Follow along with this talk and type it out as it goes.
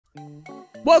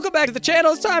Welcome back to the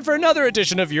channel. It's time for another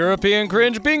edition of European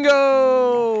Cringe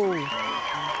Bingo!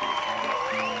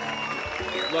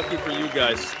 Lucky for you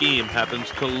guys, Scheme happens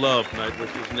to love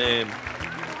Nightwish's name.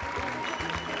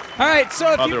 Alright,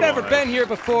 so if you've never been here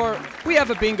before, we have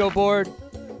a bingo board.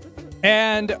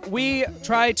 And we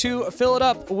try to fill it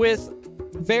up with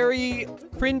very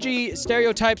cringy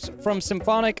stereotypes from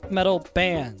symphonic metal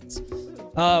bands.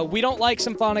 We don't like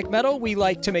symphonic metal. We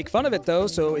like to make fun of it, though.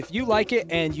 So if you like it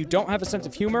and you don't have a sense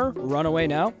of humor, run away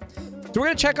now. So we're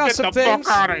going to check off some things.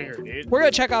 Fuck out of here, dude. We're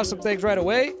going to check off some things right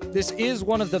away. This is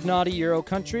one of the naughty Euro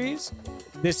countries.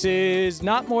 This is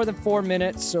not more than 4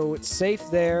 minutes, so it's safe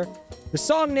there. The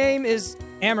song name is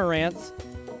Amaranth.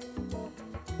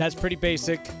 That's pretty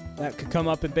basic. That could come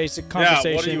up in basic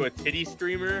conversation. Yeah, what are you, a titty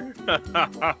streamer?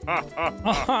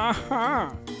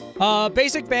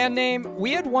 Basic band name.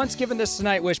 We had once given this to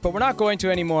Nightwish, but we're not going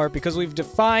to anymore because we've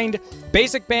defined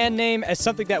basic band name as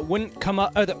something that wouldn't come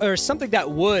up, or something that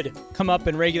would come up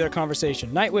in regular conversation.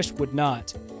 Nightwish would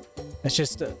not. That's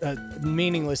just a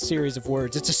meaningless series of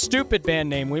words. It's a stupid band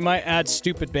name. We might add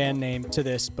stupid band name to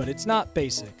this, but it's not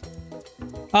basic.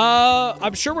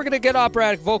 I'm sure we're going to get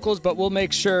operatic vocals, but we'll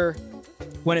make sure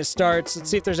when it starts. Let's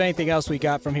see if there's anything else we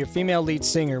got from here. Female lead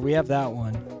singer. We have that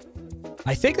one.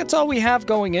 I think that's all we have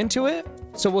going into it,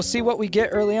 so we'll see what we get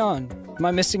early on. Am I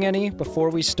missing any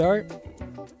before we start?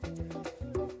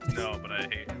 No, but I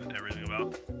hate everything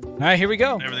about it. All right, here we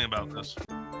go. Everything about this.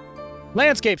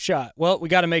 Landscape shot. Well, we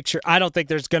got to make sure. I don't think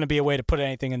there's going to be a way to put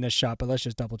anything in this shot, but let's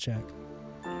just double check.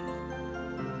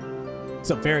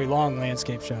 It's a very long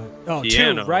landscape shot. Oh,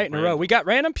 piano, two right in a row. We got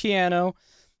random piano.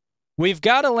 We've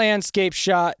got a landscape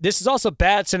shot. This is also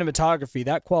bad cinematography.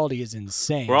 That quality is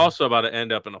insane. We're also about to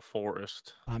end up in a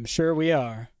forest. I'm sure we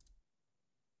are.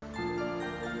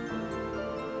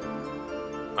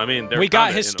 I mean, we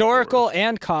got historical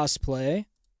and cosplay.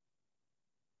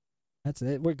 That's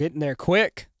it. We're getting there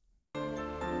quick. We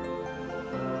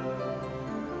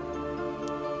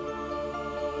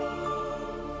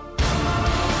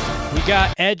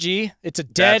got edgy. It's a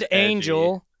dead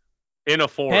angel. In a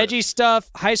forest. Edgy stuff.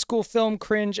 High school film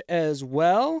cringe as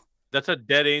well. That's a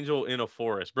dead angel in a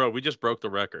forest. Bro, we just broke the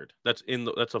record. That's a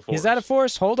forest. Is that a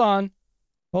forest? Hold on.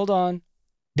 Hold on.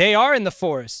 They are in the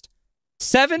forest.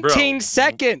 17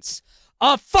 seconds.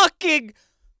 A fucking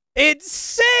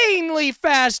insanely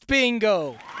fast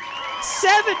bingo.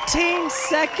 17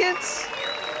 seconds?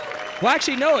 Well,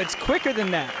 actually, no, it's quicker than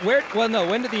that. Well, no,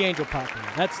 when did the angel pop in?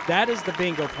 That is the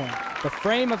bingo point. The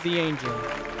frame of the angel.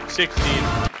 16.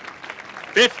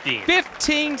 15.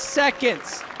 15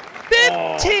 seconds.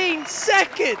 15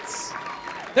 seconds.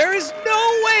 There is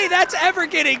no way that's ever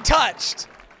getting touched.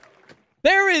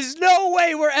 There is no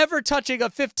way we're ever touching a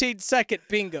 15-second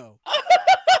bingo.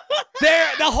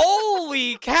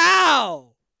 Holy cow.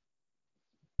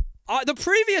 The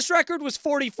previous record was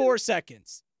 44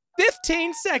 seconds.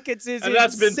 15 seconds is insane.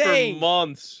 That's been for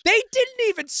months. They didn't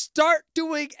even start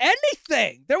doing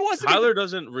anything. There wasn't. Tyler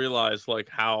doesn't realize like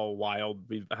how wild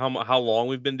how long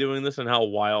we've been doing this and how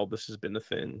wild this has been a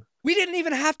thing. We didn't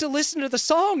even have to listen to the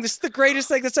song. This is the greatest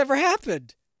thing that's ever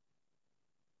happened.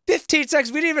 15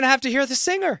 seconds. We didn't even have to hear the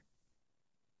singer.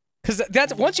 Because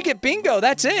that's once you get bingo,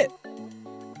 that's it.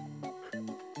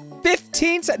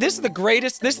 15 seconds. This is the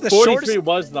greatest. This is the 43 shortest.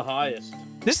 Was the highest.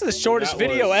 This is the shortest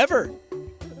video ever.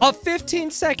 A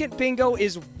 15-second bingo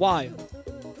is wild.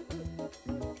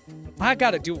 I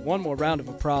gotta do one more round of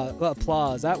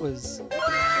applause. That was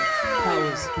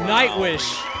Nightwish.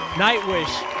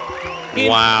 Nightwish.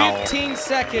 In 15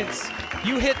 seconds,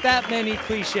 you hit that many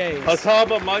cliches.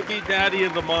 Hataba might be daddy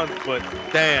of the month, but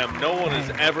damn, no one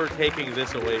is ever taking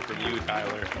this away from you,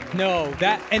 Tyler. No,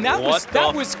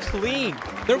 that was clean.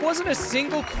 There wasn't a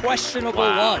single questionable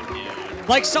one. Dude.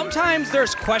 Like, sometimes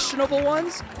there's questionable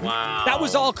ones. Wow. That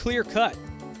was all clear cut.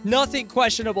 Nothing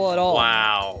questionable at all.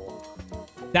 Wow.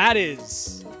 That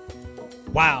is...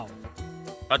 Wow.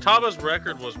 Hataba's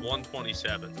record was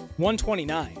 127.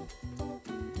 129.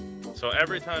 So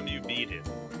every time you beat it...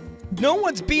 No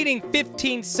one's beating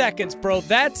 15 seconds, bro.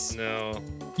 That's... No.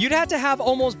 You'd have to have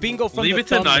almost bingo from Leave the it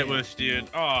to thumbnail. Nightwish, dude.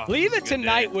 Oh, Leave it to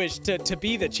Nightwish to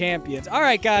be the champions. All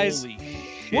right, guys. Holy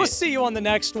shit. We'll see you on the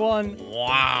next one.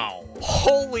 Wow.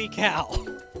 Holy cow.